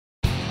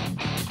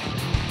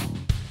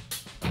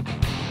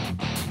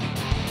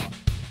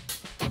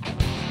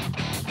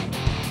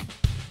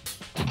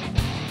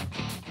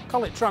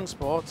Collett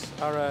Transport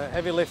are a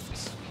heavy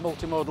lift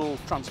multimodal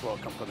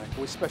transport company.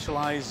 We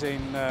specialise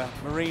in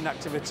marine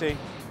activity,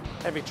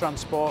 heavy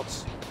transport,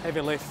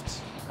 heavy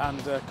lift and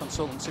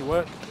consultancy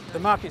work. The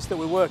markets that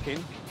we work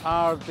in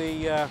are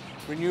the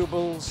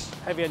renewables,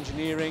 heavy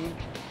engineering,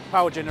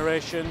 power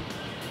generation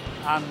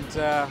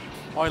and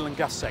oil and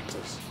gas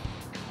sectors.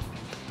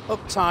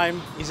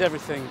 Uptime is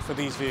everything for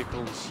these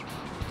vehicles.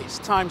 It's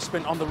time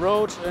spent on the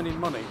road earning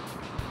money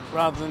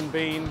rather than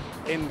being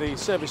in the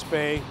service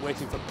bay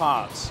waiting for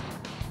parts.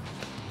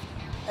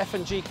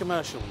 F&G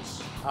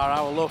Commercials are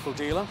our local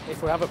dealer.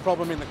 If we have a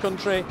problem in the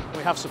country,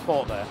 we have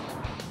support there.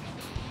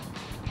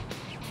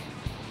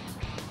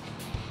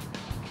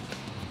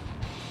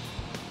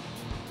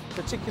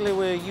 Particularly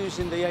we're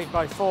using the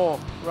 8x4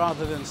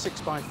 rather than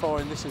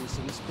 6x4 in this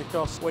instance,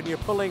 because when you're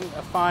pulling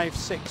a 5,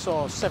 6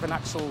 or 7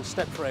 axle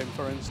step frame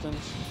for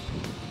instance,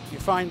 you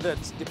find that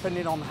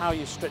depending on how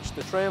you stretch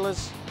the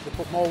trailers, they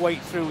put more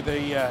weight through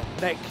the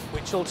neck,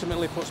 which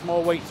ultimately puts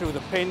more weight through the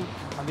pin,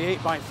 and the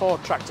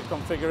 8x4 tractor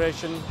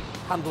configuration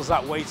handles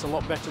that weight a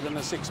lot better than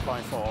a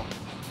 6x4.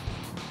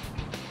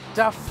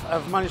 DAF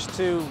have managed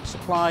to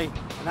supply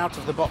an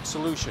out-of-the-box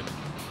solution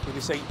with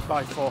this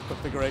 8x4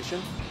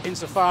 configuration,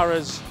 insofar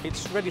as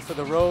it's ready for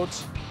the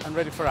roads and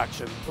ready for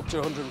action, up to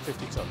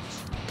 150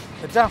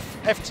 tonnes. The DAF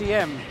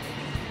FTM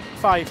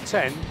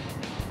 510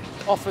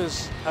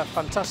 offers a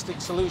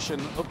fantastic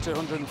solution up to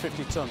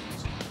 150 tonnes.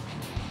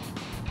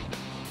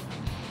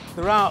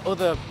 There are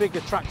other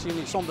bigger tractor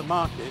units on the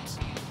market,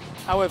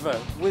 however,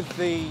 with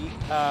the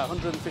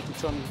 150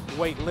 tonne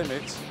weight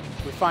limit,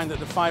 we find that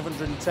the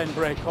 510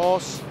 brake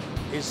horse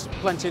is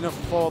plenty enough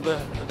for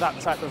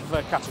that type of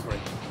category.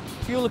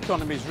 Fuel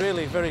economy is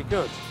really very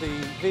good. The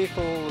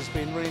vehicle has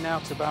been running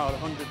out about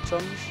 100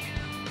 tonnes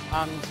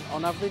and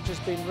on average has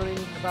been running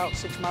about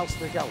 6 miles to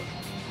the gallon.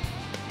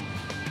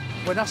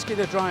 When asking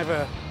a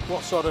driver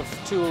what sort of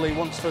tool he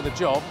wants for the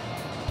job,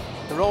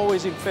 they're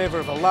always in favour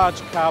of a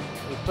large cab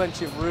with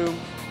plenty of room,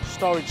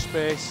 storage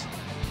space,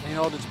 in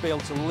order to be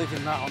able to live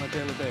in that on a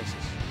daily basis.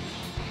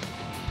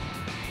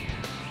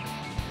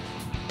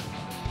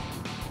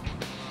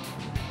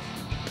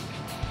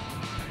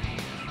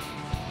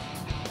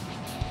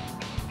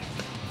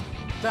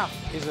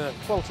 DAF is a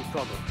quality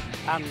product,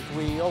 and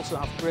we also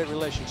have great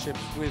relationships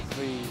with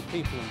the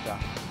people in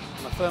DAF.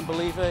 I'm a firm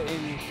believer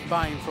in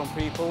buying from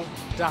people.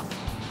 DAF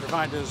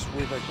provide us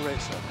with a great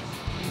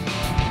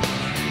service.